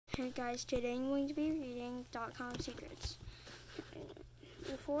Hey guys, today I'm going to be reading .com secrets.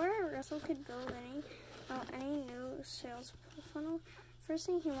 Before Russell could build any new sales funnel, first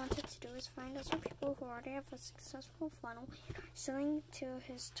thing he wanted to do is find other people who already have a successful funnel selling to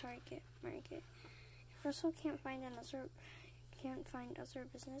his target market. If Russell can't find other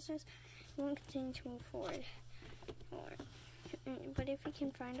businesses, he won't continue to move forward. But if he can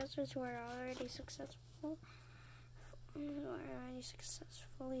find others who are already successfully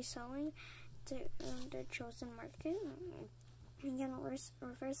selling to their chosen market, you can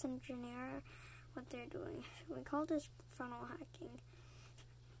reverse engineer what they're doing. We call this funnel hacking.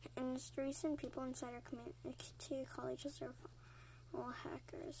 And it's the reason people inside our community colleges are funnel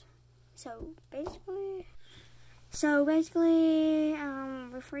hackers. So basically,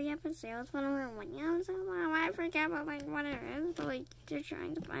 before you have a sales funnel, or when you have a sales funnel, I forget about what it is, but they're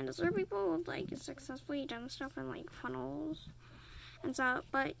trying to find other people who've successfully done stuff in funnels. And so,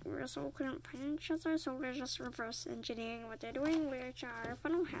 but Russell couldn't find each other, so we're just reverse engineering what they're doing, which are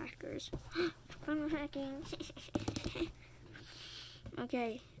funnel hackers. Funnel hacking.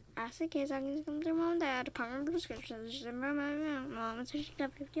 Okay. Ask the kids how to come to mom and dad. Apartment prescriptions. Mom has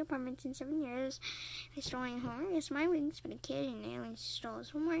got 50 apartments in 7 years. I stole my homework. It's my wings, but a kid and aliens stole his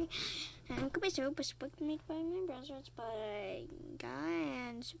homework. And cookie soup is book made by my brothers, but a guy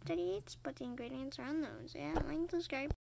and soup that he eats, but the ingredients are unknown. So yeah, like, subscribe.